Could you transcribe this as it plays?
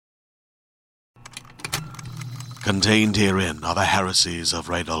Contained herein are the heresies of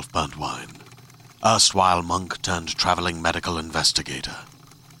Radolf Burntwine, erstwhile monk turned traveling medical investigator.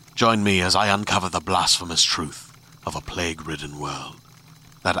 Join me as I uncover the blasphemous truth of a plague-ridden world,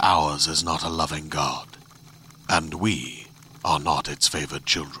 that ours is not a loving God, and we are not its favored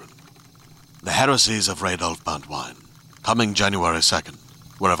children. The heresies of Radolf Burntwine, coming January 2nd,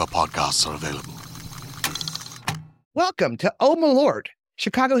 wherever podcasts are available. Welcome to Oh My Lord,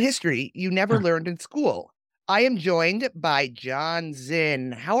 Chicago history you never learned in school. I am joined by John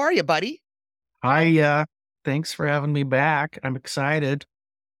Zinn. How are you, buddy? Hi, thanks for having me back. I'm excited.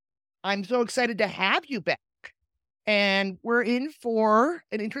 I'm so excited to have you back. And we're in for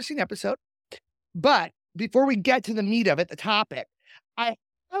an interesting episode. But before we get to the meat of it, the topic, I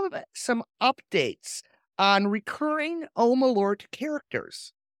have some updates on recurring Oh My Lord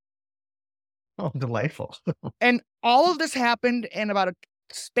characters. Oh, delightful. And all of this happened in about a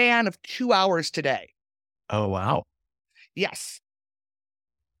span of 2 hours today. Oh, wow. Yes.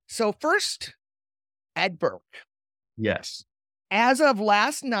 So first, Ed Burke. Yes. As of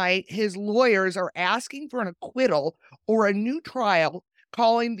last night, his lawyers are asking for an acquittal or a new trial,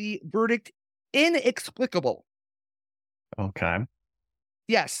 calling the verdict inexplicable. Okay.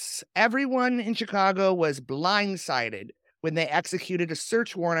 Yes, everyone in Chicago was blindsided when they executed a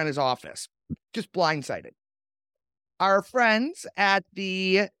search warrant on his office. Just blindsided. Our friends at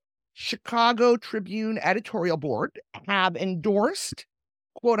the Chicago Tribune editorial board have endorsed,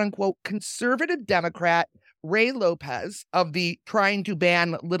 quote unquote, conservative Democrat Ray Lopez of the trying to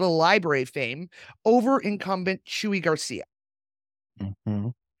ban Little Library fame over incumbent Chuy Garcia. Mm-hmm.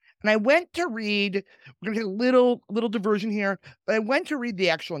 And I went to read, we're going to take a little diversion here, but I went to read the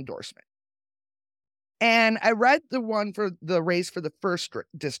actual endorsement. And I read the one for the race for the first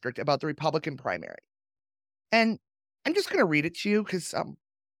district about the Republican primary. And I'm just going to read it to you because,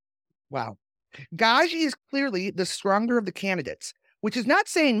 wow. Gaji is clearly the stronger of the candidates, which is not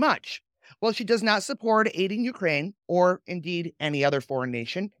saying much. While she does not support aiding Ukraine, or indeed any other foreign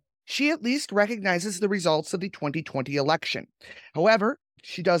nation, she at least recognizes the results of the 2020 election. However,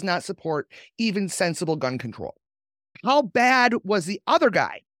 she does not support even sensible gun control. How bad was the other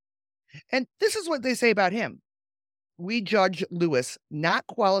guy? And this is what they say about him. We judge Lewis not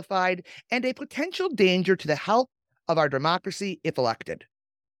qualified and a potential danger to the health of our democracy if elected.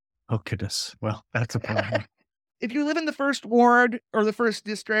 Oh, goodness. Well, that's a problem. If you live in the first ward or the first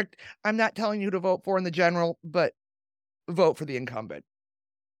district, I'm not telling you to vote for in the general, but vote for the incumbent.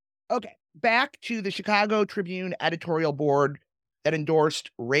 Okay, back to the Chicago Tribune editorial board that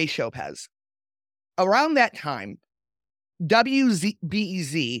endorsed Ray Lopez. Around that time,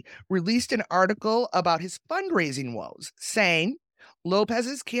 WBEZ released an article about his fundraising woes, saying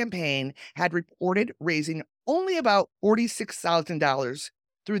Lopez's campaign had reported raising only about $46,000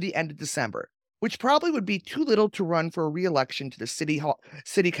 through the end of December, which probably would be too little to run for a re-election to the city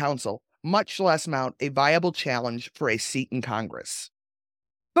council, much less mount a viable challenge for a seat in Congress.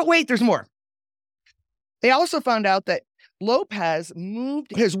 But wait, there's more. They also found out that Lopez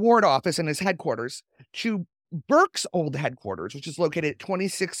moved his ward office and his headquarters to Burke's old headquarters, which is located at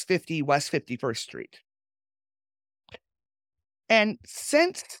 2650 West 51st Street. And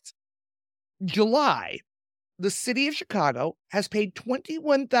since July, the city of Chicago has paid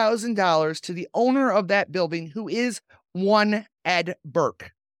 $21,000 to the owner of that building, who is one Ed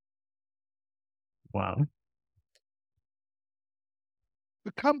Burke. Wow.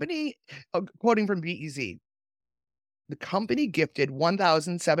 The company, quoting from BEZ, the company gifted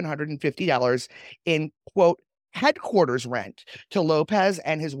 $1,750 in, quote, headquarters rent to Lopez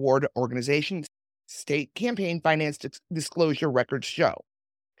and his ward organization, state campaign finance disclosure records show.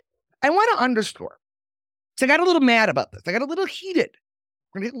 I want to underscore, so I got a little mad about this. I got a little heated.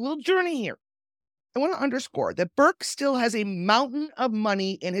 We're going to get a little journey here. I want to underscore that Burke still has a mountain of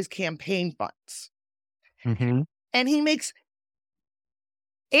money in his campaign funds. Mm-hmm. And he makes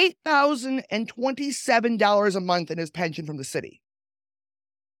 $8,027 a month in his pension from the city.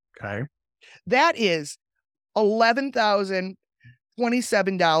 Okay. That is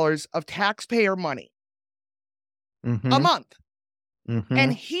 $11,027 of taxpayer money Mm-hmm. a month. Mm-hmm.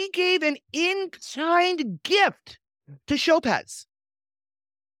 And he gave an in-kind gift to Lopez.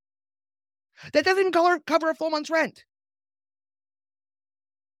 That doesn't even cover a full month's rent.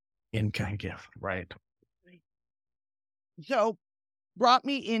 In-kind gift, right. So brought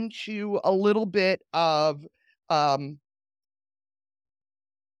me into a little bit of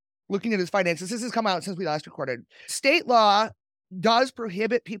looking at his finances. This has come out since we last recorded. State law does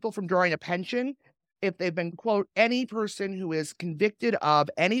prohibit people from drawing a pension if they've been, quote, any person who is convicted of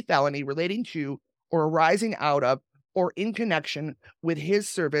any felony relating to or arising out of or in connection with his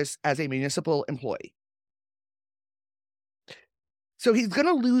service as a municipal employee. So he's going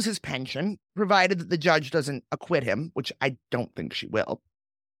to lose his pension, provided that the judge doesn't acquit him, which I don't think she will.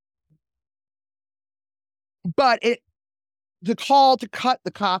 But the call to cut the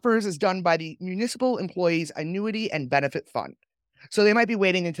coffers is done by the Municipal Employees Annuity and Benefit Fund. So they might be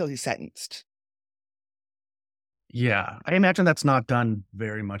waiting until he's sentenced. Yeah, I imagine that's not done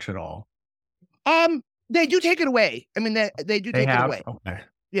very much at all. They do take it away. I mean, they do take it away. Okay.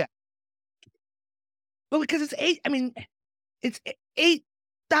 Yeah. Well, because it's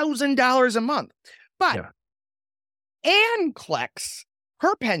 $8,000 a month. But Anne collects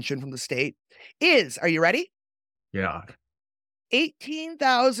her pension from the state is, are you ready? Yeah.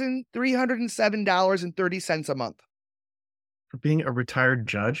 $18,307.30 a month. For being a retired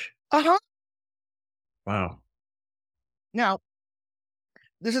judge? Uh-huh. Wow. Now,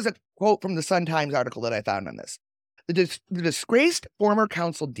 this is a quote from the Sun-Times article that I found on this. The disgraced former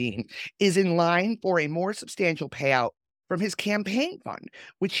council dean is in line for a more substantial payout from his campaign fund,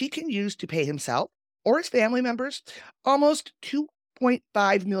 which he can use to pay himself or his family members almost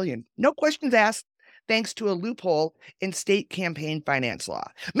 $2.5 million. No questions asked, thanks to a loophole in state campaign finance law.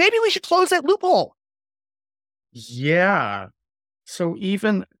 Maybe we should close that loophole. Yeah. So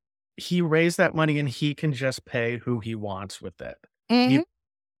even he raised that money and he can just pay who he wants with it. Mm-hmm.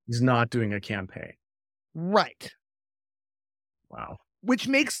 He's not doing a campaign. Right. Wow. Which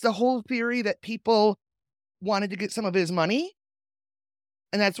makes the whole theory that people wanted to get some of his money.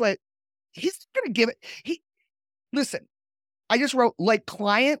 And that's what he's going to give it. Listen, I just wrote like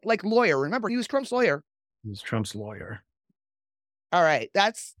client, like lawyer. Remember, he was Trump's lawyer. He was Trump's lawyer. All right.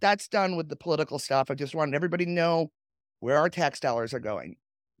 That's done with the political stuff. I just wanted everybody to know where our tax dollars are going.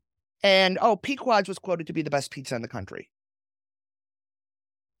 And, Pequod's was quoted to be the best pizza in the country.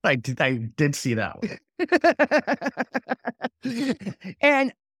 I did see that one.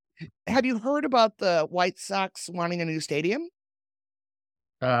 And have you heard about the White Sox wanting a new stadium?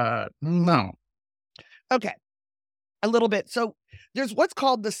 No. Okay. A little bit. So there's what's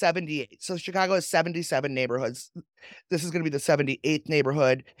called the 78. So Chicago has 77 neighborhoods. This is going to be the 78th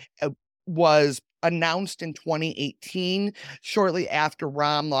neighborhood. It was announced in 2018, shortly after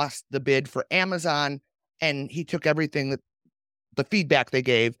Rahm lost the bid for Amazon. And he took everything that the feedback they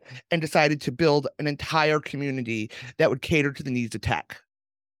gave and decided to build an entire community that would cater to the needs of tech.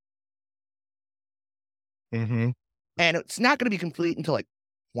 Mm-hmm. And it's not going to be complete until like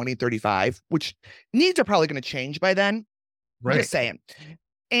 2035, which needs are probably going to change by then. Right. Just saying.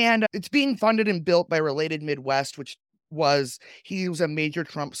 And it's being funded and built by Related Midwest, he was a major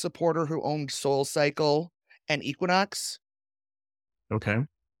Trump supporter who owned SoulCycle and Equinox. Okay.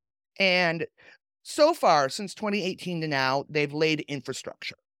 And so far, since 2018 to now, they've laid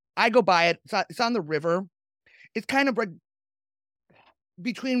infrastructure. I go by it. It's on the river. It's kind of like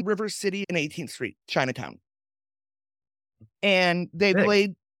between River City and 18th Street, Chinatown. And they've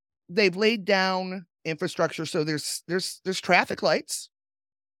laid down infrastructure. So there's traffic lights.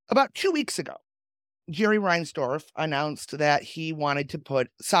 About 2 weeks ago, Jerry Reinsdorf announced that he wanted to put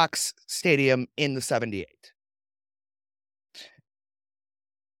Sox Stadium in the 78.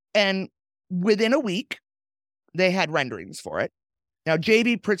 And within a week, they had renderings for it. Now,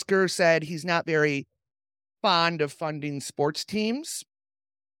 J.B. Pritzker said he's not very fond of funding sports teams.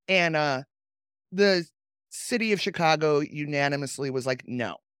 And the city of Chicago unanimously was like,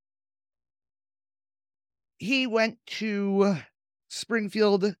 no. He went to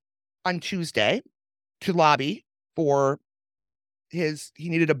Springfield on Tuesday to lobby for he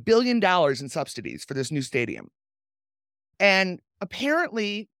needed $1 billion in subsidies for this new stadium. And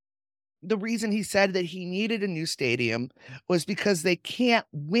apparently the reason he said that he needed a new stadium was because they can't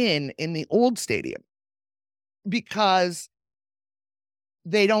win in the old stadium because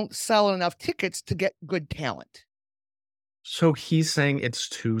they don't sell enough tickets to get good talent. So he's saying it's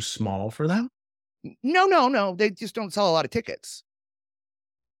too small for them? No. They just don't sell a lot of tickets.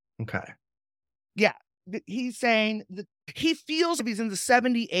 Okay. Yeah. He's saying that he feels if he's in the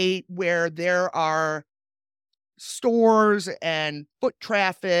 78 where there are stores and foot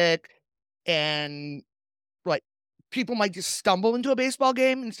traffic and like people might just stumble into a baseball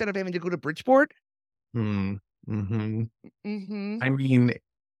game instead of having to go to Bridgeport. Mm-hmm. Mm-hmm. I mean,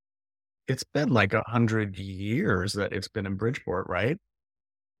 it's been like 100 years that it's been in Bridgeport, right?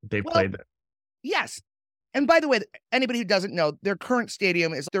 They played it. Yes. And by the way, anybody who doesn't know, their current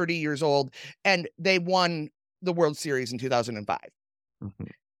stadium is 30 years old and they won the World Series in 2005. Mm-hmm.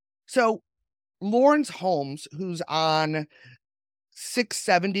 So Lawrence Holmes, who's on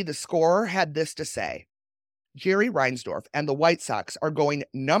 670 The Score, had this to say. Jerry Reinsdorf and the White Sox are going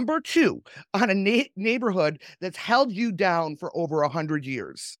number 2 on a neighborhood that's held you down for over 100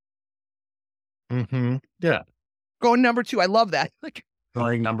 years. Mm-hmm. Yeah. Going number 2. I love that. Like,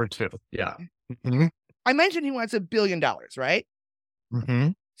 Going number 2. Yeah. Mm-hmm. I mentioned he wants $1 billion, right? Mm-hmm.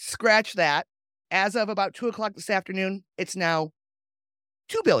 Scratch that. As of about 2:00 this afternoon, it's now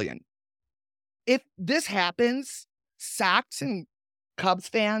 $2 billion. If this happens, Sox and Cubs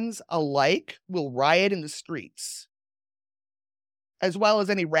fans alike will riot in the streets, as well as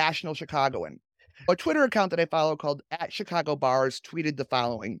any rational Chicagoan. A Twitter account that I follow called @ChicagoBars tweeted the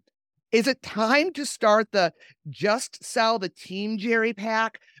following: "Is it time to start the just sell the team Jerry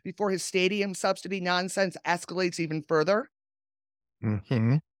pack before his stadium subsidy nonsense escalates even further?"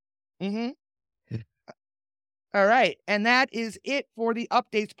 Mm-hmm. Mm-hmm. All right. And that is it for the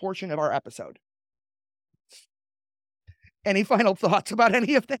updates portion of our episode. Any final thoughts about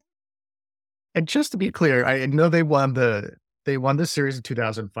any of that? And just to be clear, I know they won the series in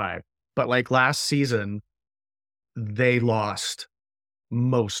 2005, but like last season, they lost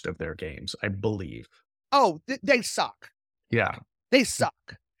most of their games, I believe. Oh, they suck. Yeah. They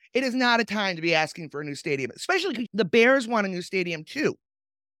suck. It is not a time to be asking for a new stadium, especially because the Bears want a new stadium too.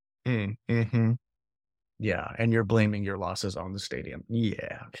 Mm-hmm. Yeah, and you're blaming your losses on the stadium.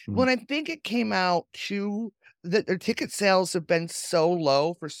 Yeah. Well, I think it came out too that their ticket sales have been so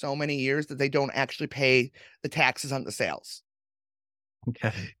low for so many years that they don't actually pay the taxes on the sales.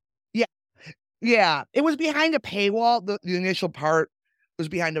 Okay. Yeah, it was behind a paywall. The initial part was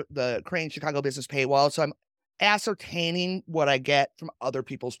behind the Crane Chicago Business paywall. So I'm ascertaining what I get from other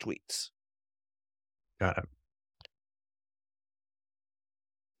people's tweets. Got it.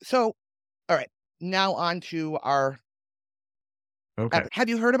 So, all right, now on to our. Okay. Have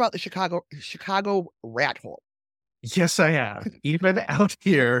you heard about the Chicago rat hole? Yes, I have. Even out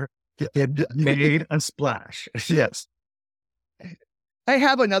here, it made a splash. Yes. I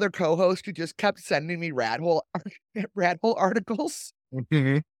have another co-host who just kept sending me rat hole articles.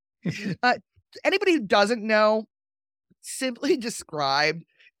 Mm-hmm. Anybody who doesn't know, simply described,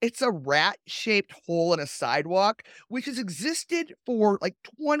 it's a rat-shaped hole in a sidewalk, which has existed for like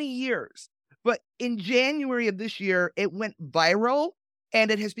 20 years. But in January of this year, it went viral and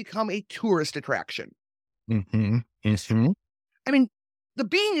it has become a tourist attraction. Mm-hmm. Mm-hmm. I mean, the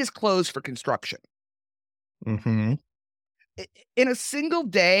bean is closed for construction. Mm-hmm. In a single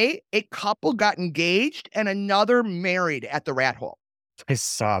day, a couple got engaged and another married at the rat hole. I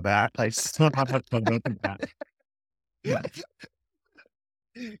saw that. That.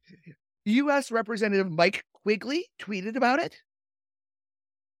 U.S. Representative Mike Quigley tweeted about it,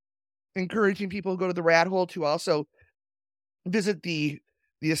 encouraging people who go to the rat hole to also visit the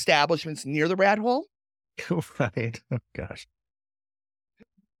establishments near the rat hole. Right. Oh, gosh.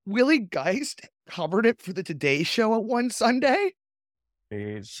 Willie Geist covered it for the Today Show at one Sunday.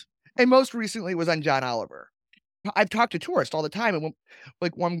 Jeez. And most recently was on John Oliver. I've talked to tourists all the time, and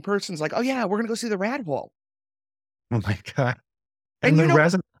like one person's like, "Oh yeah, we're gonna go see the rat hole." Oh my God. And And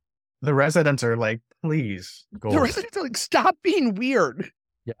the residents are like, please go. The residents are like, "Stop being weird.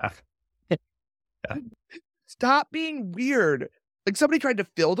 Yeah. Stop being weird." Like somebody tried to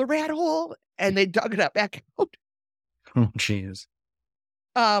fill the rat hole and they dug it up back out. Oh, jeez.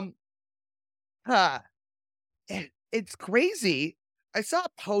 It's crazy. I saw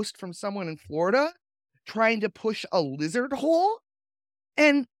a post from someone in Florida trying to push a lizard hole,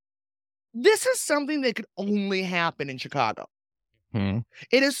 and this is something that could only happen in Chicago. Hmm.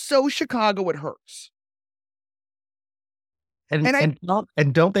 It is so Chicago it hurts. And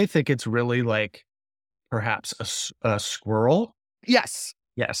don't they think it's really like perhaps a squirrel? Yes.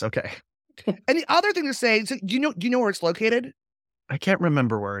 Yes. Okay. And the other thing to say, so do you know where it's located? I can't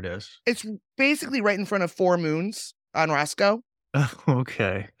remember where it is. It's basically right in front of Four Moons on Roscoe.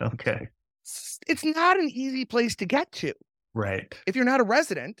 Okay. Okay. It's not an easy place to get to Right. if you're not a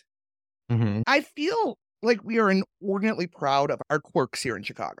resident. Mm-hmm. I feel like we are inordinately proud of our quirks here in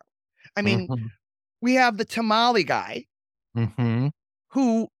Chicago. I mean, Mm-hmm. we have the tamale guy Mm-hmm.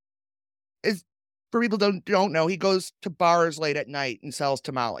 who is, for people who don't know, he goes to bars late at night and sells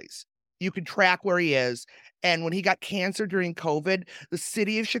tamales. You can track where he is. And when he got cancer during COVID, the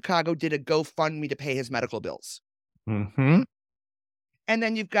city of Chicago did a GoFundMe to pay his medical bills. Mm-hmm. And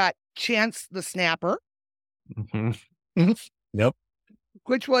then you've got Chance the Snapper, Mm-hmm. Yep.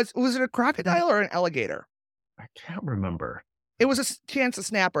 which was it a crocodile or an alligator? I can't remember. It was a Chance the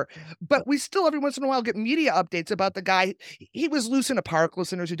Snapper. But we still every once in a while get media updates about the guy. He was loose in a park,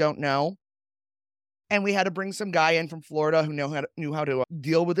 listeners who don't know. And we had to bring some guy in from Florida who knew how to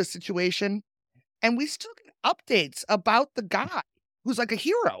deal with this situation. And we still get updates about the guy who's like a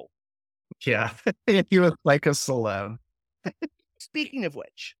hero. Yeah. He was like a celeb. Speaking of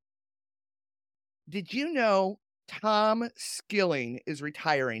which, did you know Tom Skilling is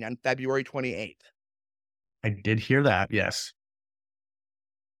retiring on February 28th? I did hear that. Yes.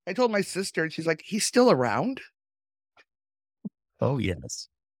 I told my sister, and she's like, he's still around? Oh, yes.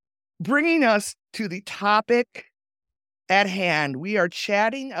 Bringing us to the topic at hand, we are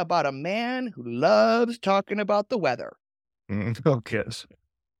chatting about a man who loves talking about the weather. Okay.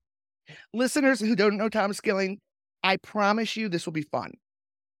 Listeners who don't know Tom Skilling, I promise you this will be fun.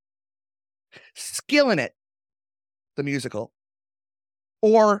 Skillin' It, the musical,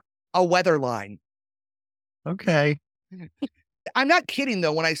 or a weather line. Okay. I'm not kidding,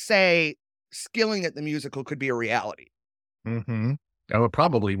 though, when I say Skilling It, the musical could be a reality. Mm-hmm. Oh, it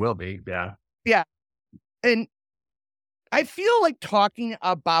probably will be. Yeah. Yeah. And I feel like talking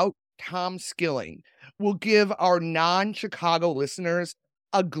about Tom Skilling will give our non-Chicago listeners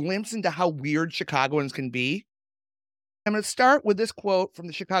a glimpse into how weird Chicagoans can be. I'm going to start with this quote from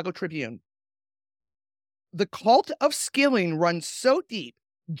the Chicago Tribune. The cult of Skilling runs so deep,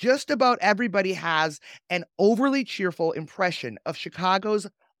 just about everybody has an overly cheerful impression of Chicago's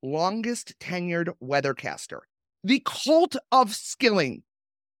longest tenured weathercaster. The cult of Skilling.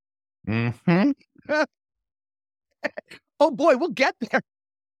 Mm-hmm. Oh boy, we'll get there.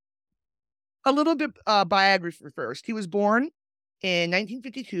 A little bit biography first. He was born in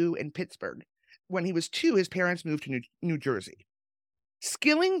 1952 in Pittsburgh. When he was 2, his parents moved to New Jersey.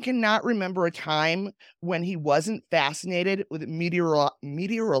 Skilling cannot remember a time when he wasn't fascinated with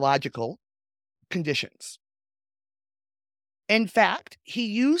meteorological conditions. In fact, he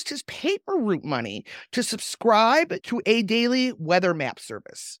used his paper route money to subscribe to a daily weather map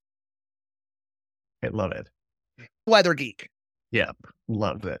service. I love it. Weather geek. Yep.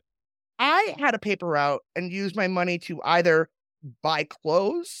 Love it. I had a paper route and used my money to either buy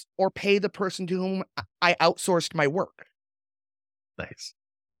clothes or pay the person to whom I outsourced my work. Nice.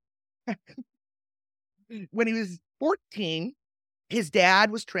 When he was 14, his dad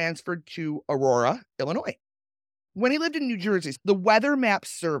was transferred to Aurora, Illinois. When he lived in New Jersey, the weather map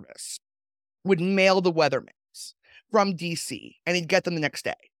service would mail the weather maps from DC and he'd get them the next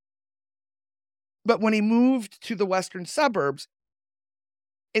day. But when he moved to the western suburbs,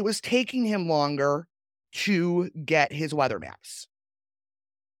 it was taking him longer to get his weather maps.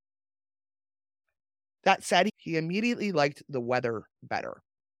 That said, he immediately liked the weather better.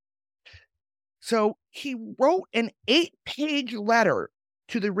 So he wrote an 8-page letter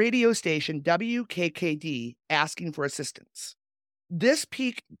to the radio station WKKD asking for assistance. This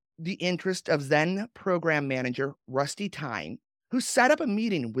piqued the interest of then program manager Rusty Tyne, who set up a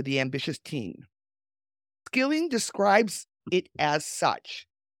meeting with the ambitious teen. Skilling describes it as such.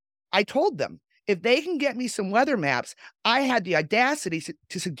 I told them, if they can get me some weather maps, I had the audacity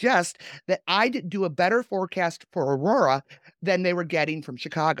to suggest that I'd do a better forecast for Aurora than they were getting from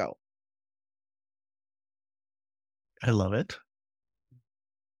Chicago. I love it.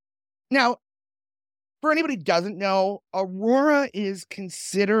 Now, for anybody who doesn't know, Aurora is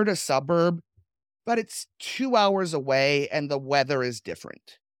considered a suburb, but it's 2 hours away and the weather is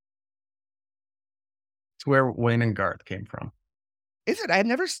different. It's where Wayne and Garth came from. Is it? I've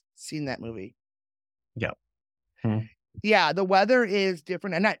never seen that movie. Yep. Yeah, the weather is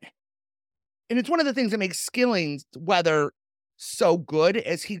different. And it's one of the things that makes Skilling's weather so good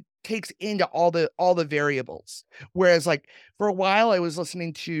as he takes into all the variables. Whereas like for a while I was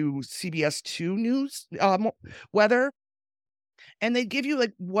listening to CBS 2 news weather, and they'd give you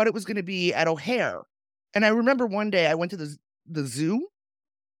like what it was going to be at O'Hare. And I remember one day I went to the zoo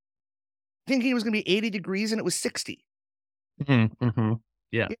thinking it was going to be 80 degrees and it was 60. Mm-hmm.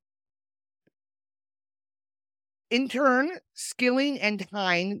 Yeah. In turn, Skilling and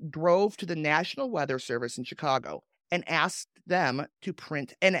Tyne drove to the National Weather Service in Chicago and asked them to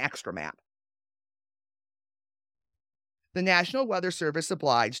print an extra map. The National Weather Service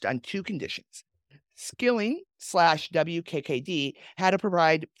obliged on 2 conditions. Skilling/WKKD had to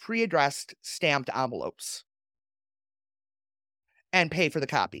provide pre-addressed stamped envelopes and pay for the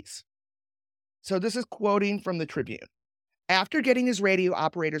copies. So this is quoting from the Tribune. After getting his radio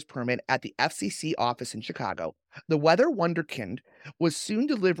operator's permit at the FCC office in Chicago, the weather wonderkind was soon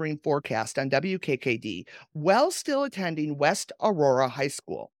delivering forecasts on WKKD while still attending West Aurora High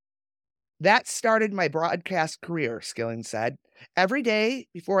School. That started my broadcast career, Skilling said. Every day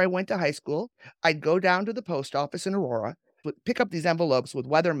before I went to high school, I'd go down to the post office in Aurora, pick up these envelopes with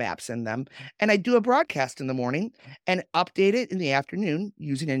weather maps in them, and I'd do a broadcast in the morning and update it in the afternoon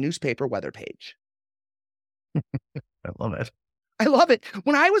using a newspaper weather page. I love it. I love it.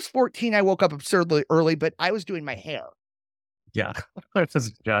 When I was 14, I woke up absurdly early, but I was doing my hair. Yeah. I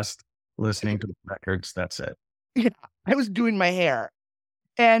was just listening to the records. That's it. Yeah, I was doing my hair.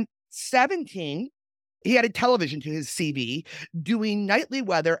 And 17, He added television to his CV, doing nightly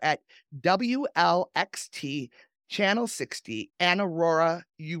weather at WLXT Channel 60 and Aurora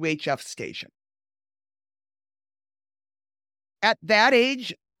UHF station. At that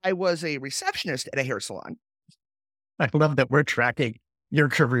age, I was a receptionist at a hair salon. I love that we're tracking your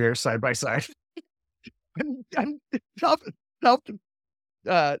career side by side. I'm self,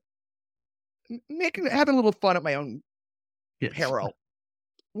 uh, having a little fun at my own Yes. peril.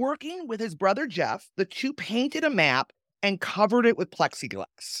 Working with his brother Jeff, the two painted a map and covered it with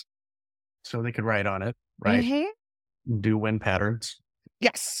plexiglass. So they could write on it, right? Mm-hmm. Do wind patterns.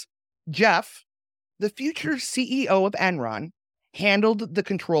 Yes. Jeff, the future CEO of Enron, handled the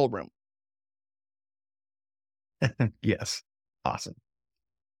control room. Yes. Awesome.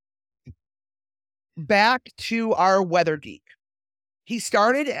 Back to our weather geek. He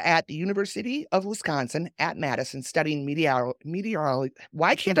started at the University of Wisconsin at Madison studying meteorology.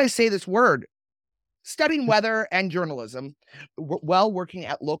 Why can't I say this word? Studying weather and journalism while working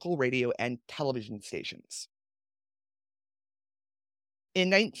at local radio and television stations. In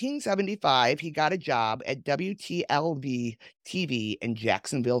 1975, he got a job at WTLV TV in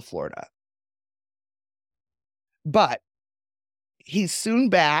Jacksonville, Florida. But he's soon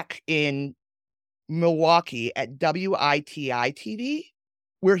back in Milwaukee at WITI TV,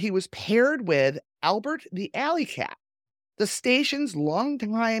 where he was paired with Albert the Alley Cat, the station's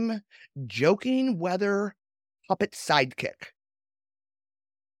longtime joking weather puppet sidekick.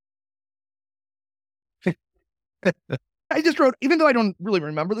 I just wrote, even though I don't really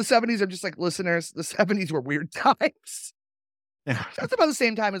remember the 70s, I'm just like, listeners, the 70s were weird times. That's about the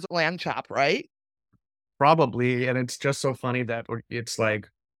same time as Lamb Chop, right? Probably. And it's just so funny that it's like,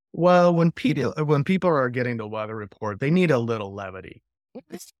 well, when people are getting the weather report, they need a little levity.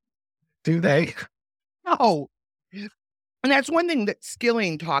 Do they? No. And that's one thing that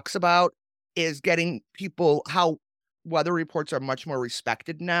Skilling talks about, is getting people, how weather reports are much more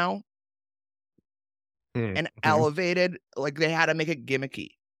respected now and elevated. Like, they had to make it gimmicky.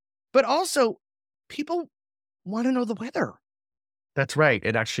 But also, people want to know the weather. That's right.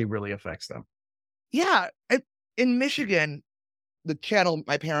 It actually really affects them. Yeah. In Michigan, the channel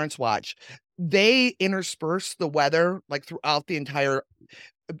my parents watch, they intersperse the weather like throughout the entire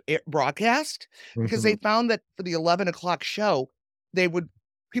broadcast, because they found that for the 11 o'clock show,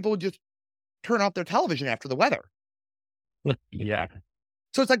 people would just turn off their television after the weather. Yeah.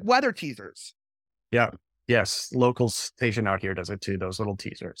 So it's like weather teasers. Yeah. Yes. Local station out here does it too. Those little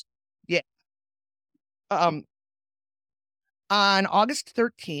teasers. Yeah. On August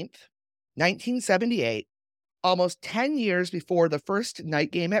 13th, 1978, almost 10 years before the first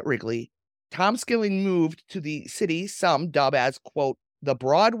night game at Wrigley, Tom Skilling moved to the city some dub as, quote, the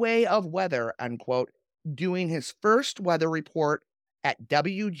Broadway of weather, unquote, doing his first weather report at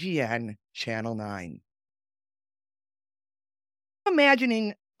WGN Channel 9.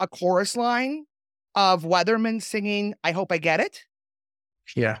 Imagining a chorus line of weathermen singing, I hope I get it.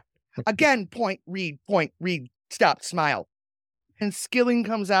 Yeah. Again, point, read, stop, smile. And Skilling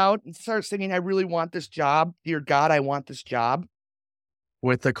comes out and starts singing, I really want this job. Dear God, I want this job.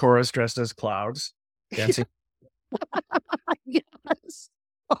 With the chorus dressed as clouds. Dancing. Yes.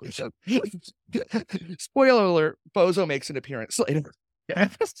 Spoiler alert, Bozo makes an appearance later. Yeah,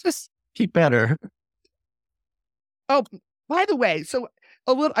 just keep better. Oh, by the way, so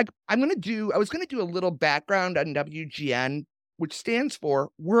I was going to do a little background on WGN, which stands for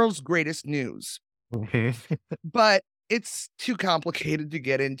World's Greatest News. But it's too complicated to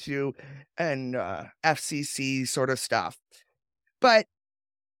get into, and FCC sort of stuff. But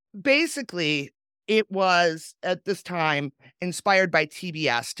basically, it was at this time inspired by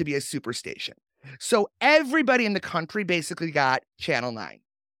TBS to be a superstation. So everybody in the country basically got Channel 9.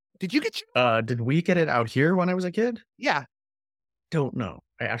 Did you get did we get it out here when I was a kid? Yeah. Don't know.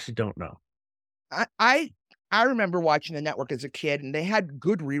 I actually don't know. I remember watching the network as a kid, and they had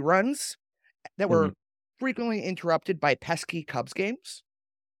good reruns that were frequently interrupted by pesky Cubs games.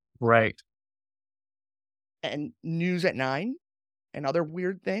 Right. And News at 9 and other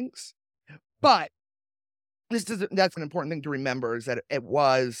weird things. But that's an important thing to remember, is that it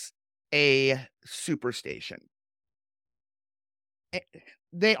was a superstation.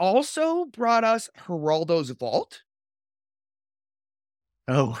 They also brought us Geraldo's Vault.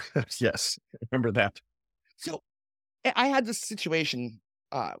 Oh, yes. I remember that. So I had this situation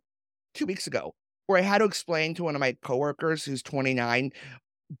 2 weeks ago where I had to explain to one of my coworkers who's 29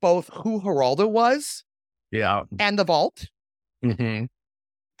 both who Geraldo was, yeah, and the Vault. Mm-hmm.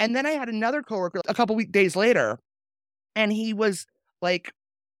 And then I had another coworker a couple days later, and he was like,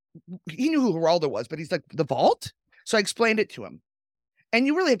 he knew who Geraldo was, but he's like, the Vault? So I explained it to him. And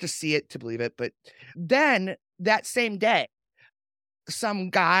you really have to see it to believe it. But then that same day,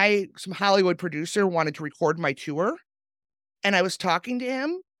 some Hollywood producer wanted to record my tour. And I was talking to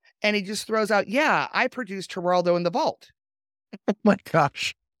him and he just throws out, yeah, I produced Geraldo in the Vault. Oh my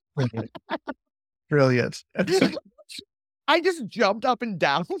gosh. Brilliant. I just jumped up and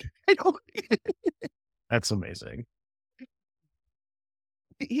down. That's amazing.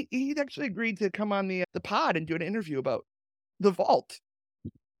 He'd actually agreed to come on the pod and do an interview about the Vault.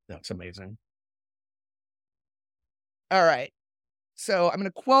 That's amazing. All right. So I'm going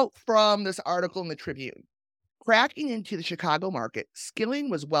to quote from this article in the Tribune. Cracking into the Chicago market, Skilling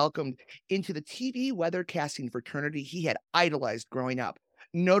was welcomed into the TV weathercasting fraternity he had idolized growing up,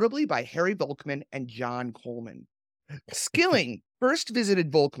 notably by Harry Volkman and John Coleman. Skilling first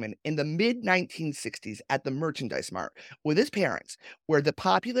visited Volkman in the mid-1960s at the Merchandise Mart with his parents, where the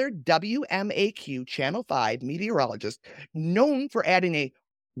popular WMAQ Channel 5 meteorologist, known for adding a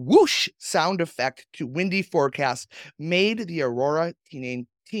whoosh sound effect to windy forecasts, made the Aurora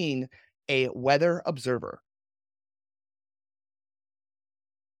teen a weather observer.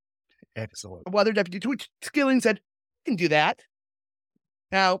 Excellent. Weather deputy, to which Skilling said, I can do that.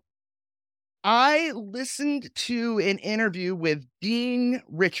 Now, I listened to an interview with Dean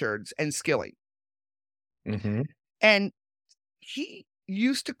Richards and Skilling, Mm-hmm. and he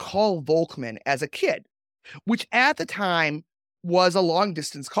used to call Volkman as a kid, which at the time was a long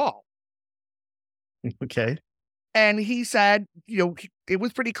distance call. Okay. And he said, it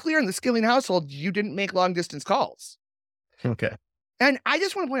was pretty clear in the Skilling household, you didn't make long distance calls. Okay. And I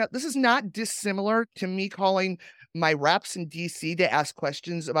just want to point out, this is not dissimilar to me calling my reps in DC to ask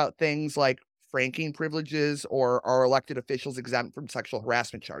questions about things like franking privileges or are elected officials exempt from sexual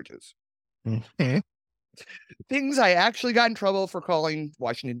harassment charges. Mm-hmm. Things I actually got in trouble for calling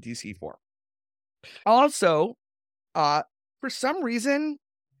Washington, DC for. Also, for some reason,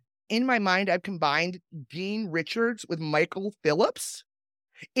 in my mind, I've combined Dean Richards with Michael Phillips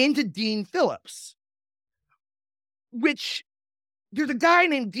into Dean Phillips, which there's a guy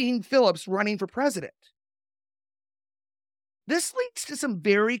named Dean Phillips running for president. This leads to some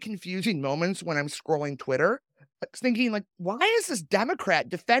very confusing moments when I'm scrolling Twitter, thinking like, why is this Democrat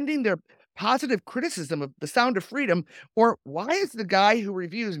defending their positive criticism of The Sound of Freedom? Or why is the guy who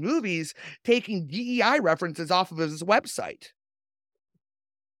reviews movies taking DEI references off of his website?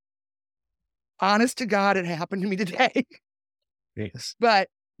 Honest to God, it happened to me today. Yes. But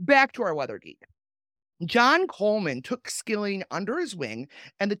back to our weather geek. John Coleman took Skilling under his wing,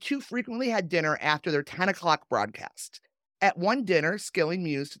 and the two frequently had dinner after their 10 o'clock broadcast. At one dinner, Skilling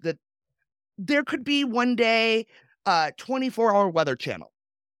mused that there could be one day a 24-hour weather channel.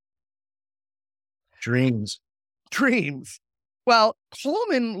 Dreams. Well,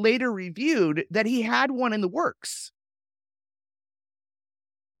 Coleman later reviewed that he had one in the works.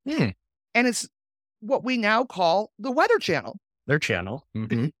 And it's what we now call the Weather Channel. Their channel.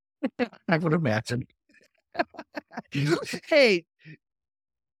 Mm-hmm. I would imagine. Hey,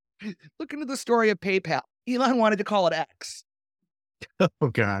 look into the story of PayPal. Elon wanted to call it X. Oh,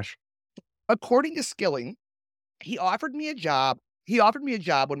 gosh. According to Skilling, he offered me a job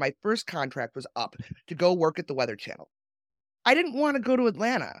when my first contract was up to go work at the Weather Channel. I didn't want to go to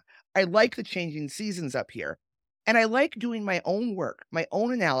Atlanta. I like the changing seasons up here. And I like doing my own work, my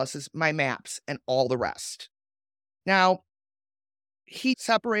own analysis, my maps, and all the rest. Now, he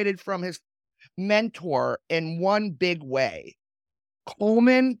separated from his mentor in one big way.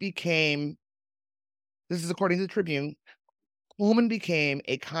 Coleman became, this is according to the Tribune, Coleman became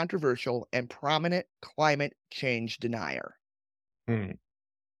a controversial and prominent climate change denier.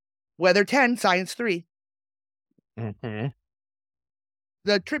 Weather 10, Science 3. Mm-hmm.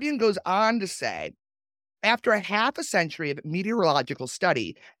 The Tribune goes on to say, after a half a century of meteorological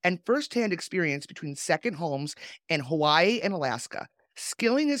study and firsthand experience between second homes in Hawaii and Alaska,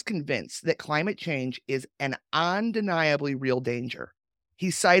 Skilling is convinced that climate change is an undeniably real danger.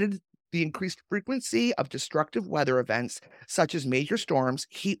 He cited the increased frequency of destructive weather events, such as major storms,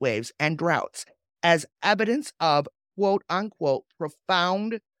 heat waves, and droughts, as evidence of quote unquote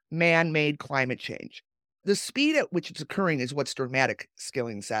profound man-made climate change. The speed at which it's occurring is what's dramatic,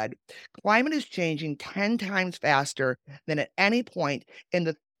 Skilling said. Climate is changing 10 times faster than at any point in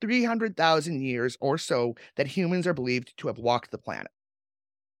the 300,000 years or so that humans are believed to have walked the planet.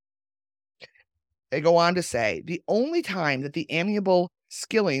 They go on to say, the only time that the amiable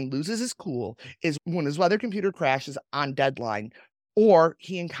Skilling loses his cool is when his weather computer crashes on deadline or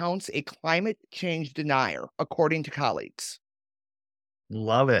he encounters a climate change denier, according to colleagues.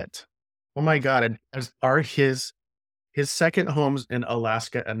 Love it. Oh my God. And are his second homes in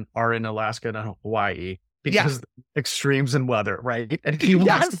Alaska and Hawaii. because extremes in weather, right? And he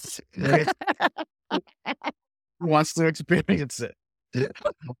wants, Yes. he wants to experience it.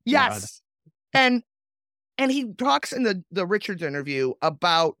 Oh, Yes. And he talks in the Richards interview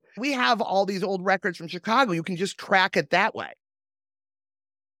about, we have all these old records from Chicago. You can just track it that way.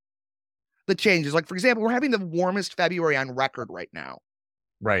 The changes. Like, for example, we're having the warmest February on record right now.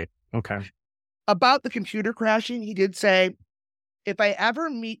 Right. Okay. About the computer crashing, he did say, if I ever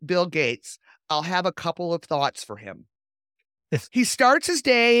meet Bill Gates, I'll have a couple of thoughts for him. He starts his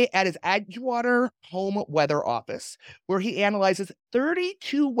day at his Edgewater home weather office, where he analyzes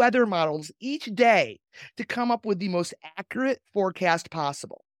 32 weather models each day to come up with the most accurate forecast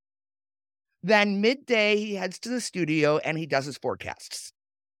possible. Then midday, he heads to the studio and he does his forecasts.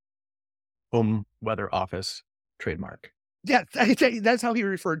 Home weather office trademark. Yes, that's how he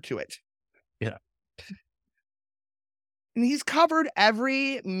referred to it. Yeah. And he's covered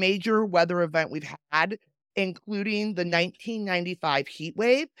every major weather event we've had, including the 1995 heat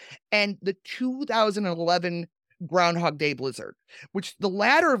wave and the 2011 Groundhog Day blizzard, which the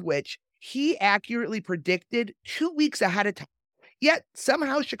latter of which he accurately predicted 2 weeks ahead of time. Yet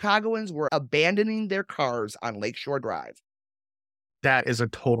somehow Chicagoans were abandoning their cars on Lakeshore Drive. That is a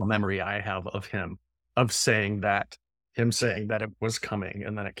total memory I have of him, of saying that, him saying that it was coming,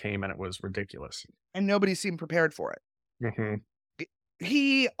 and then it came and it was ridiculous. And nobody seemed prepared for it. Mm-hmm.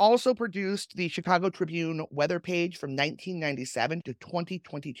 He also produced the Chicago Tribune weather page from 1997 to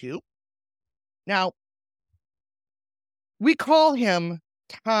 2022. Now, we call him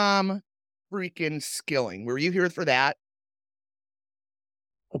Tom freaking Skilling. Were you here for that?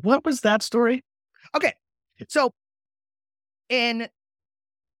 What was that story? Okay, so in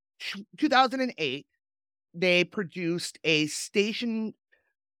 2008, they produced a station.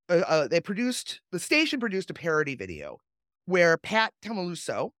 The station produced a parody video where Pat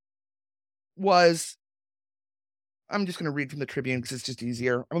Tomaluso was. I'm just going to read from the Tribune because it's just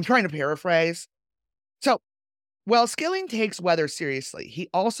easier. I'm trying to paraphrase. So, while Skilling takes weather seriously, he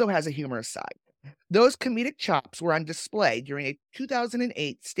also has a humorous side. Those comedic chops were on display during a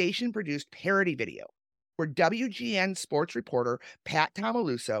 2008 station-produced parody video where WGN sports reporter Pat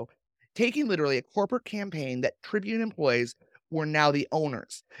Tomaluso, taking literally a corporate campaign that Tribune employees were now the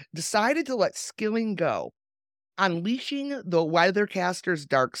owners, decided to let Skilling go, unleashing the weathercaster's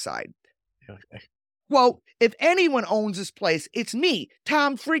dark side. Okay. Quote, if anyone owns this place, it's me,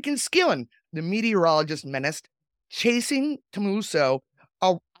 Tom freaking Skilling, the meteorologist menaced, chasing Tomaluso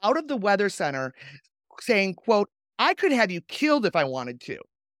out of the weather center, saying, quote, I could have you killed if I wanted to.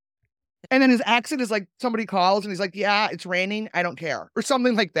 And then his accent is like somebody calls and he's like, yeah, it's raining. I don't care. Or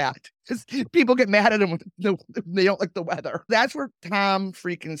something like that. Because people get mad at him when they don't like the weather. That's where Tom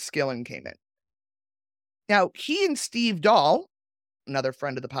freaking Skilling came in. Now, he and Steve Dahl, another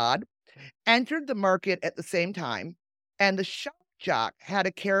friend of the pod, entered the market at the same time. And the shock jock had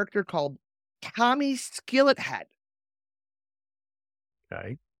a character called Tommy Skillethead.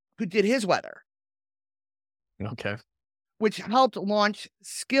 Okay. Who did his weather. Okay. Which helped launch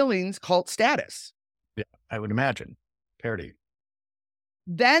Skilling's cult status. Yeah, I would imagine. Parody.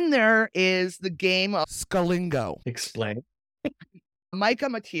 Then there is the game of Skullingo. Explain. Micah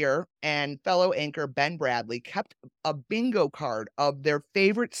Mateer and fellow anchor Ben Bradley kept a bingo card of their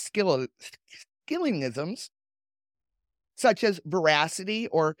favorite skillingisms, such as veracity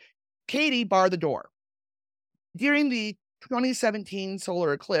or Katie, bar the door. During the 2017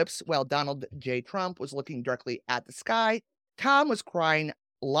 solar eclipse, while Donald J. Trump was looking directly at the sky, Tom was crying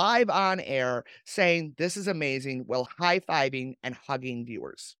live on air, saying, this is amazing, while high-fiving and hugging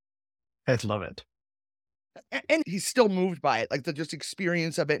viewers. I love it. And he's still moved by it, like the just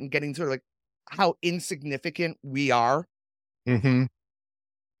experience of it and getting sort of like how insignificant we are. Mm-hmm.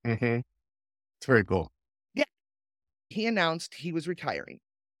 Mm-hmm. It's very cool. Yeah. He announced he was retiring,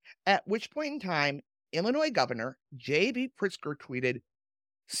 at which point in time, Illinois Governor J.B. Pritzker tweeted,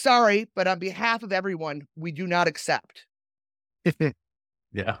 sorry, but on behalf of everyone, we do not accept.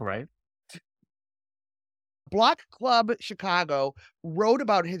 Yeah, right. Block Club Chicago wrote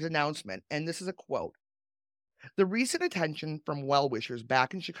about his announcement, and this is a quote. The recent attention from well-wishers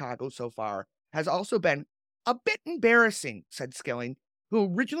back in Chicago so far has also been a bit embarrassing, said Skilling,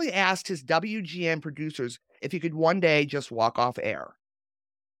 who originally asked his WGN producers if he could one day just walk off air.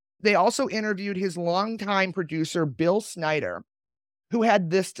 They also interviewed his longtime producer, Bill Snyder, who had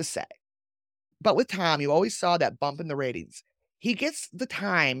this to say. But with Tom, you always saw that bump in the ratings. He gets the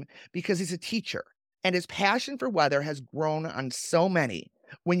time because he's a teacher, and his passion for weather has grown on so many.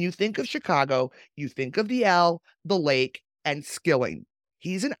 When you think of Chicago, you think of the L, the lake, and Skilling.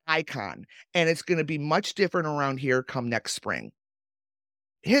 He's an icon, and it's going to be much different around here come next spring.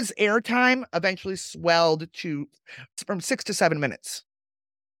 his airtime eventually swelled to from 6 to 7 minutes.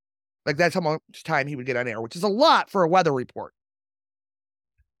 Like, that's how much time he would get on air, which is a lot for a weather report.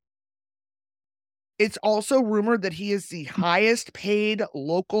 It's also rumored that he is the highest paid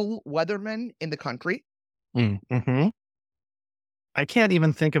local weatherman in the country. Mm-hmm. I can't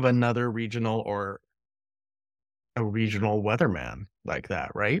even think of another regional or a regional weatherman like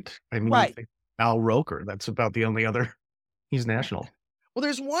that, right? I mean, Right. Al Roker, that's about the only other. He's national. Well,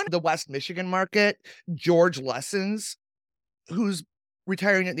 there's one, the West Michigan market, George Lessons, who's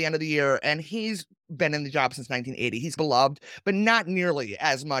retiring at the end of the year, and he's been in the job since 1980. He's beloved, but not nearly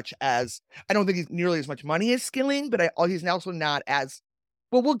as much as, I don't think he's nearly as much money as Skilling, but he's also not as,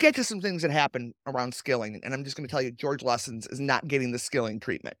 well, we'll get to some things that happen around Skilling, and I'm just going to tell you, George Lessons is not getting the Skilling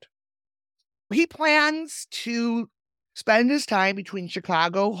treatment. He plans to spend his time between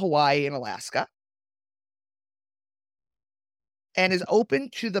Chicago, Hawaii, and Alaska, and is open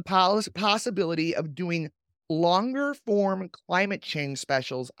to the possibility of doing longer form climate change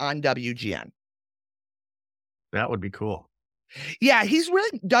specials on WGN. That would be cool. Yeah, he's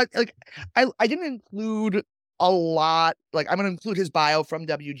really done, like, I didn't include a lot. Like, I'm going to include his bio from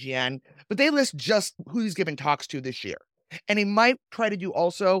WGN, but they list just who he's given talks to this year. And he might try to do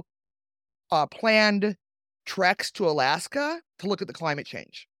also planned treks to Alaska to look at the climate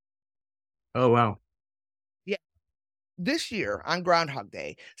change. Oh, wow. Yeah. This year on Groundhog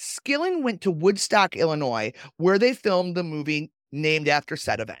Day, Skilling went to Woodstock, Illinois, where they filmed the movie named after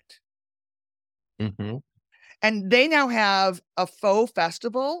said event. Mm-hmm. And they now have a faux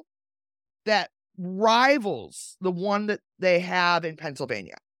festival that rivals the one that they have in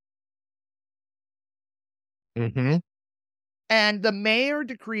Pennsylvania. Mm-hmm. And the mayor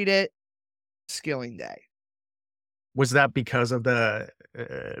decreed it Skilling Day. Was that because of the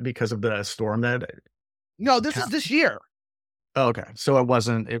storm that? No, this is this year. Oh, okay, so it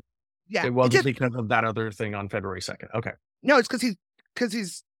wasn't. Yeah, it wasn't because of that other thing on February 2nd. Okay. No, it's because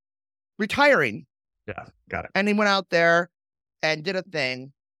he's retiring. Yeah, got it. And he went out there and did a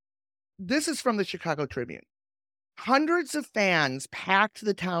thing. This is from the Chicago Tribune. Hundreds of fans packed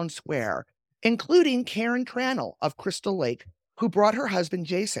the town square, including Karen Tranel of Crystal Lake, who brought her husband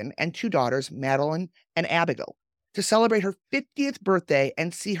Jason and 2 daughters, Madeline and Abigail, to celebrate her 50th birthday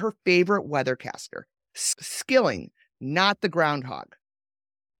and see her favorite weathercaster, Skilling, not the groundhog.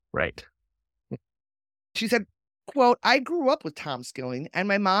 Right. She said, quote, I grew up with Tom Skilling, and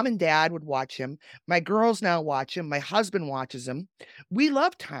my mom and dad would watch him. My girls now watch him. My husband watches him. We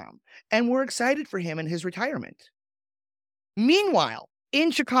love Tom, and we're excited for him in his retirement. Meanwhile,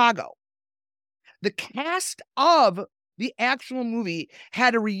 in Chicago, the cast of the actual movie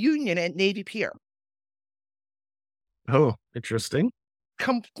had a reunion at Navy Pier. Oh, interesting.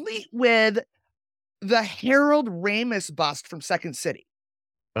 Complete with the Harold Ramis bust from Second City.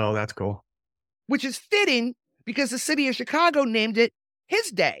 Oh, that's cool. Which is fitting because the city of Chicago named it his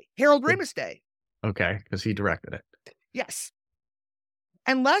day, Harold Ramis Day. Okay, because he directed it. Yes.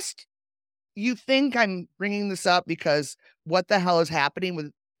 Unless you think I'm bringing this up because what the hell is happening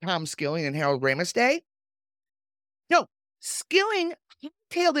with Tom Skilling and Harold Ramis Day? No, Skilling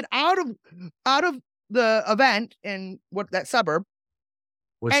tailed it out of the event in that suburb,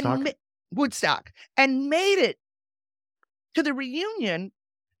 Woodstock, and made it to the reunion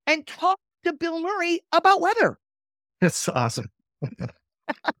and talked to Bill Murray about weather. That's awesome.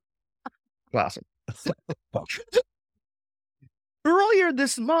 Awesome. Earlier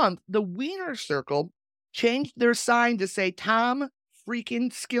this month, the Wiener Circle changed their sign to say Tom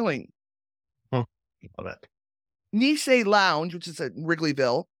freaking Skilling. Love it. Nice Lounge, which is at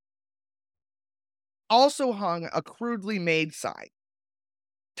Wrigleyville, also hung a crudely made sign.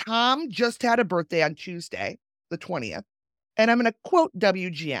 Tom just had a birthday on Tuesday, the 20th, and I'm going to quote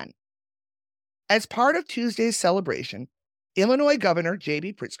WGN. As part of Tuesday's celebration, Illinois Governor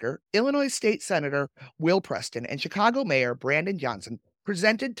J.B. Pritzker, Illinois State Senator Will Preston, and Chicago Mayor Brandon Johnson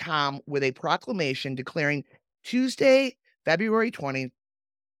presented Tom with a proclamation declaring Tuesday, February 20th,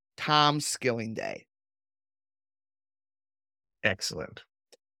 Tom Skilling Day. Excellent.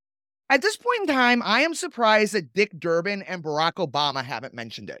 At this point in time, I am surprised that Dick Durbin and Barack Obama haven't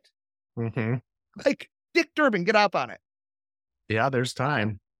mentioned it. Mm-hmm. Like, Dick Durbin, get up on it. Yeah, there's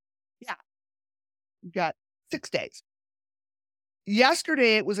time. Yeah. We've got 6 days.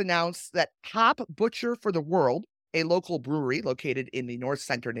 Yesterday, it was announced that Hop Butcher for the World, a local brewery located in the North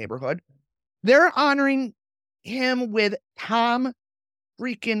Center neighborhood, they're honoring him with Tom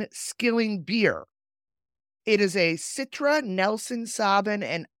freaking Skilling beer. It is a Citra, Nelson Sauvin,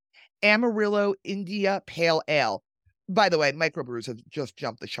 and Amarillo India Pale Ale. By the way, microbrews have just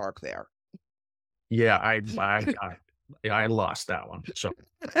jumped the shark there. Yeah, Yeah, I lost that one. So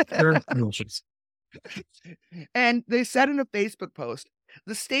there are And they said in a Facebook post,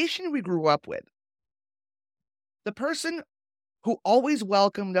 the station we grew up with, the person who always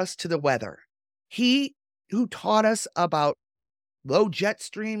welcomed us to the weather, he who taught us about low jet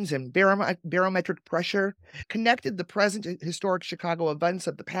streams and barometric pressure, connected the present historic Chicago events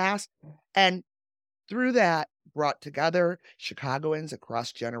of the past, and through that brought together Chicagoans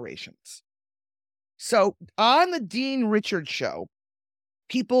across generations. So on the Dean Richards show,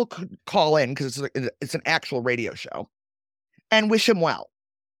 people could call in because it's an actual radio show and wish him well.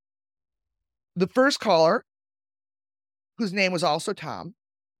 The first caller, whose name was also Tom,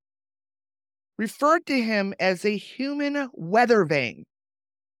 referred to him as a human weather vane.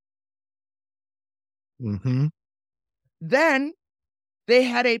 Mm-hmm. Then they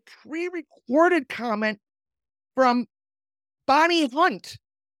had a pre-recorded comment from Bonnie Hunt.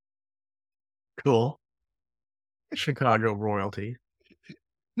 Cool. Chicago royalty.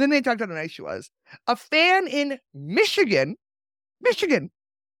 Then they talked about how nice she was. A fan in Michigan,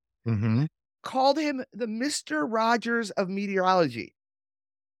 Mm-hmm. called him the Mr. Rogers of meteorology.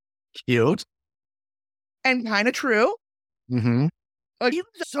 Cute. And kind of true. Mm-hmm. Like, he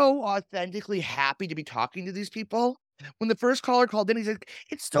was so authentically happy to be talking to these people. When the first caller called in, he said,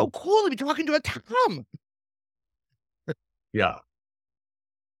 it's so cool to be talking to a Tom. Yeah.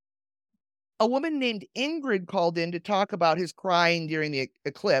 A woman named Ingrid called in to talk about his crying during the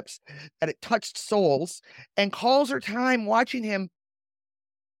eclipse, that it touched souls, and calls her time watching him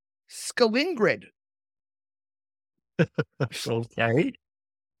Skalingrid. Okay.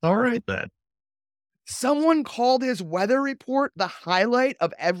 All right then. Someone called his weather report the highlight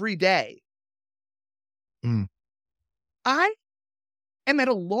of every day. Mm. I am at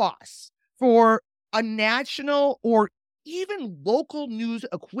a loss for a national or even local news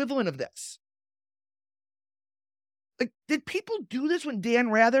equivalent of this. Like, did people do this when Dan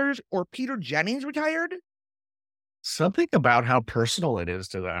Rathers or Peter Jennings retired? Something about how personal it is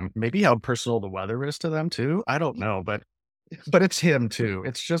to them. Maybe how personal the weather is to them too. I don't know, but it's him too.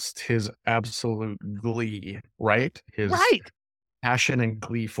 It's just his absolute glee, right? His Right. passion and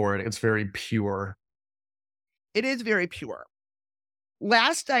glee for it. It's very pure. It is very pure.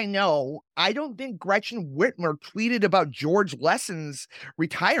 Last I know, I don't think Gretchen Whitmer tweeted about George Lessons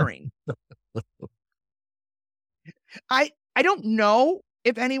retiring. I don't know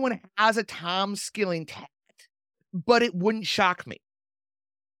if anyone has a Tom Skilling tat, but it wouldn't shock me.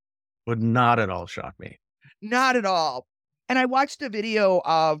 Would not at all shock me. Not at all. And I watched a video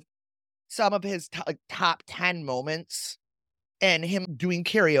of some of his top 10 moments and him doing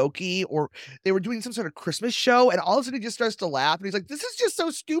karaoke, or they were doing some sort of Christmas show, and all of a sudden he just starts to laugh and he's like, this is just so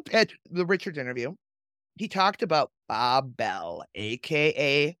stupid. The Richards interview, he talked about Bob Bell,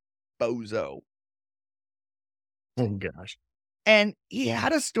 aka Bozo. Oh gosh. And he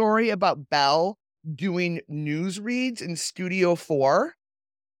had a story about Bell doing news reads in Studio 4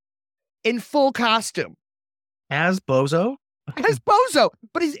 in full costume As Bozo? as Bozo,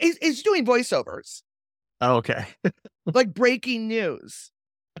 but he's doing voiceovers. Oh, okay. Like breaking news.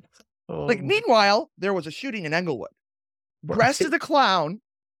 Oh, Like, meanwhile, there was a shooting in Englewood. Dressed as a clown.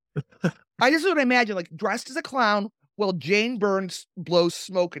 I just would imagine, like, dressed as a clown while Jane Burns blows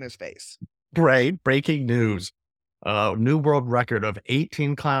smoke in his face. Right. Breaking news. New world record of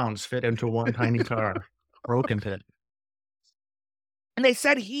 18 clowns fit into one tiny car. Broken pit. And they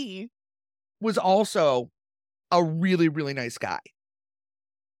said he was also a really, really nice guy.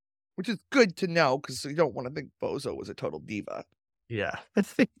 Which is good to know, because you don't want to think Bozo was a total diva. Yeah.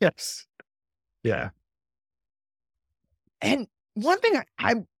 Yes. Yeah. And one thing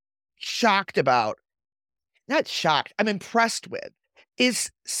I'm shocked about, not shocked, I'm impressed with,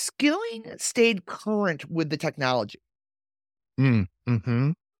 is Skilling stayed current with the technology.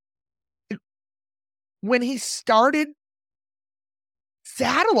 Mm-hmm. When he started,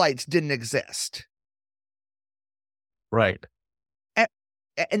 satellites didn't exist. Right.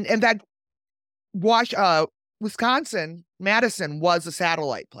 And that Wisconsin, Madison was a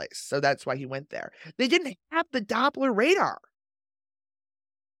satellite place. So that's why he went there. They didn't have the Doppler radar.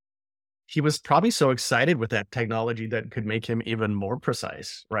 He was probably so excited with that technology that could make him even more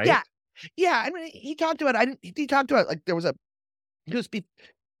precise, right? Yeah. Yeah. I mean, he talked about, like there was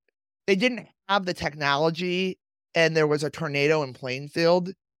they didn't have the technology, and there was a tornado in Plainfield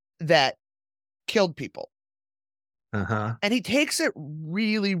that killed people. Uh-huh. And he takes it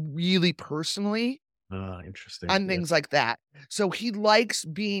really, really personally Interesting. on things like that. So he likes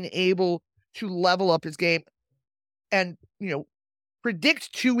being able to level up his game and,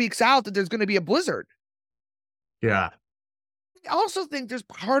 predict 2 weeks out that there's going to be a blizzard. Yeah. I also think there's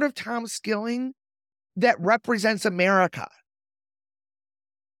part of Tom Skilling that represents America.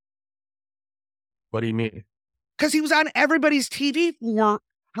 What do you mean? Because he was on everybody's TV for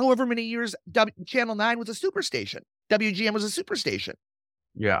however many years. Channel 9 was a superstation. WGN was a superstation.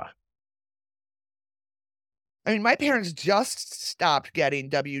 Yeah. I mean, my parents just stopped getting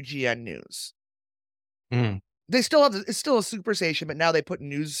WGN news. They still have, it's still a superstation, but now they put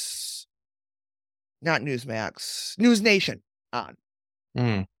not Newsmax, News Nation on.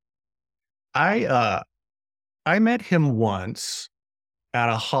 I met him once at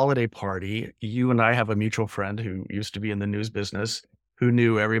a holiday party. You and I have a mutual friend who used to be in the news business who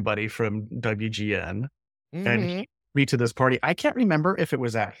knew everybody from WGN. And he took me to this party. I can't remember if it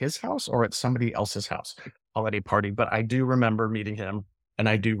was at his house or at somebody else's house holiday party, but I do remember meeting him. And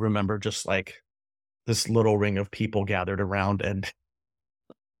I do remember just like this little ring of people gathered around and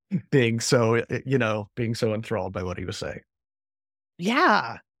being so enthralled by what he was saying.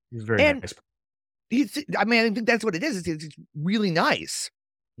 Yeah. He's very nice. I mean, I think that's what it is. It's really nice.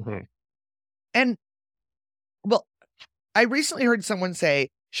 And, well, I recently heard someone say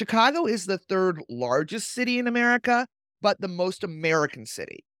Chicago is the third largest city in America, but the most American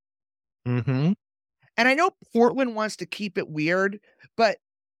city. And I know Portland wants to keep it weird, but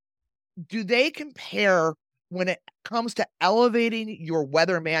do they compare when it comes to elevating your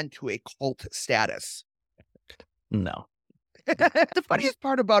weatherman to a cult status? No. The funniest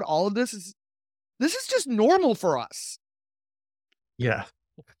part about all of this is just normal for us. Yeah.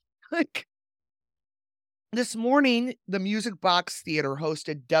 Like, this morning, the Music Box Theater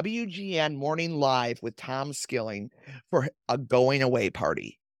hosted WGN Morning Live with Tom Skilling for a going away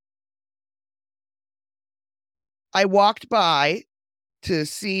party. I walked by to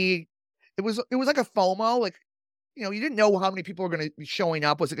see, it was like a FOMO, like, you know, you didn't know how many people were going to be showing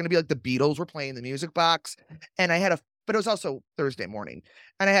up. Was it going to be like the Beatles were playing the Music Box? And but it was also Thursday morning,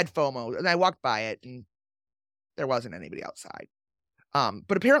 and I had FOMO, and I walked by it, and there wasn't anybody outside.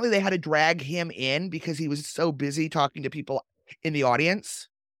 But apparently they had to drag him in because he was so busy talking to people in the audience.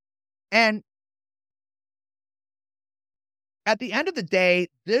 And at the end of the day,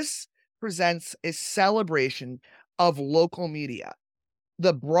 this presents a celebration of local media.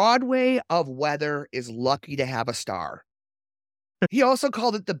 The Broadway of weather is lucky to have a star. He also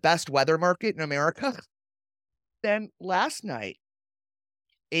called it the best weather market in America. Then last night,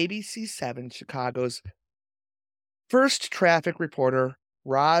 ABC 7 Chicago's first traffic reporter,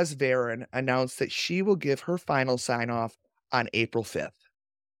 Roz Varon, announced that she will give her final sign-off on April 5th.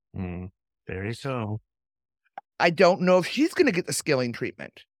 There you go. I don't know if she's going to get the Skilling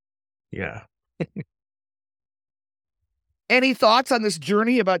treatment. Yeah. Any thoughts on this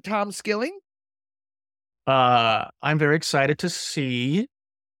journey about Tom Skilling? I'm very excited to see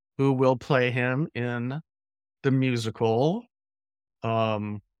who will play him in the musical,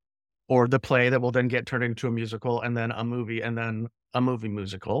 or the play that will then get turned into a musical, and then a movie, and then a movie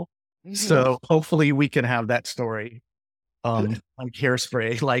musical. So hopefully we can have that story like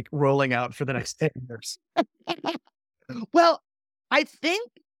Hairspray, like rolling out for the next 10 years. Well, I think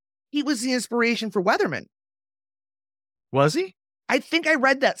he was the inspiration for Weatherman. Was he? I think I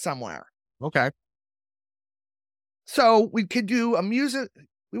read that somewhere. Okay. So we could do a music.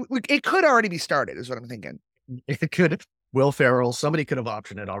 It could already be started, is what I'm thinking. It could. Will Ferrell, somebody could have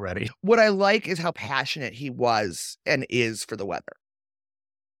optioned it already. What I like is how passionate he was and is for the weather.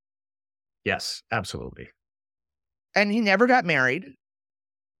 Yes, absolutely. And he never got married.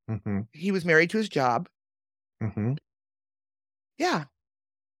 He was married to his job. Yeah.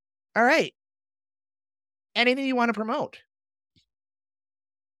 All right. Anything you want to promote?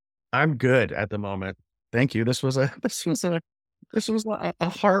 I'm good at the moment. Thank you. This was a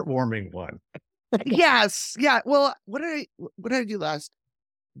heartwarming one. Yes. Yeah. Well, what did I do last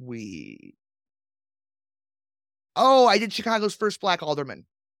week? Oh, I did Chicago's first Black alderman.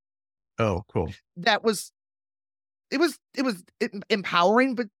 Oh, cool. It was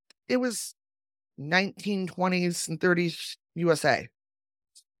empowering, but it was 1920s and 30s USA.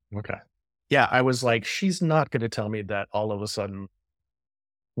 Okay. Yeah, I was like, she's not going to tell me that all of a sudden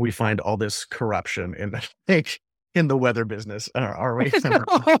we find all this corruption in the weather business, are we?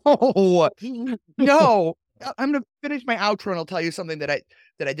 No. I'm going to finish my outro and I'll tell you something that I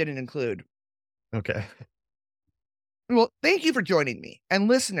didn't include. Okay. Well, thank you for joining me. And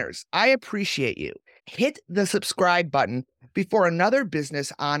listeners, I appreciate you. Hit the subscribe button before another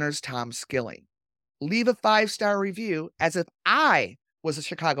business honors Tom Skilling. Leave a 5-star review as if I was a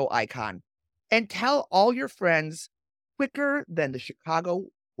Chicago icon. And tell all your friends quicker than the Chicago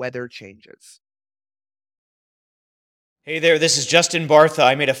weather changes. Hey there, this is Justin Bartha.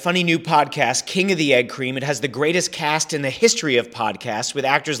 I made a funny new podcast, King of the Egg Cream. It has the greatest cast in the history of podcasts with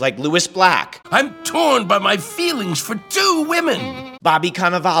actors like Louis Black, I'm torn by my feelings for two women. Bobby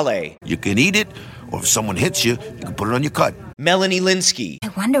Cannavale, You can eat it, or if someone hits you, you can put it on your cut. Melanie Linsky, I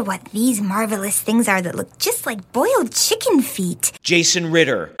wonder what these marvelous things are that look just like boiled chicken feet. Jason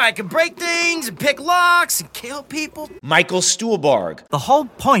Ritter, I can break things and pick locks and kill people. Michael Stuhlbarg, The whole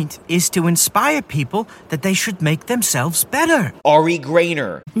point is to inspire people that they should make themselves better. Ari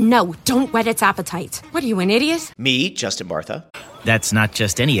Grainer, No, don't whet its appetite. What are you, an idiot? me, Justin Bartha, That's not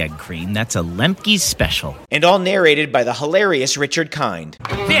just any egg cream, that's a Lemke's special. and all narrated by the hilarious Richard Kind.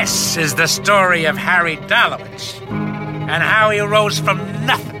 This is the story of Harry Dalowitz and how he rose from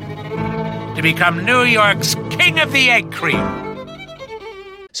nothing to become New York's King of the Egg Cream.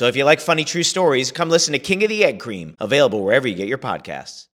 So if you like funny true stories, come listen to King of the Egg Cream, available wherever you get your podcasts.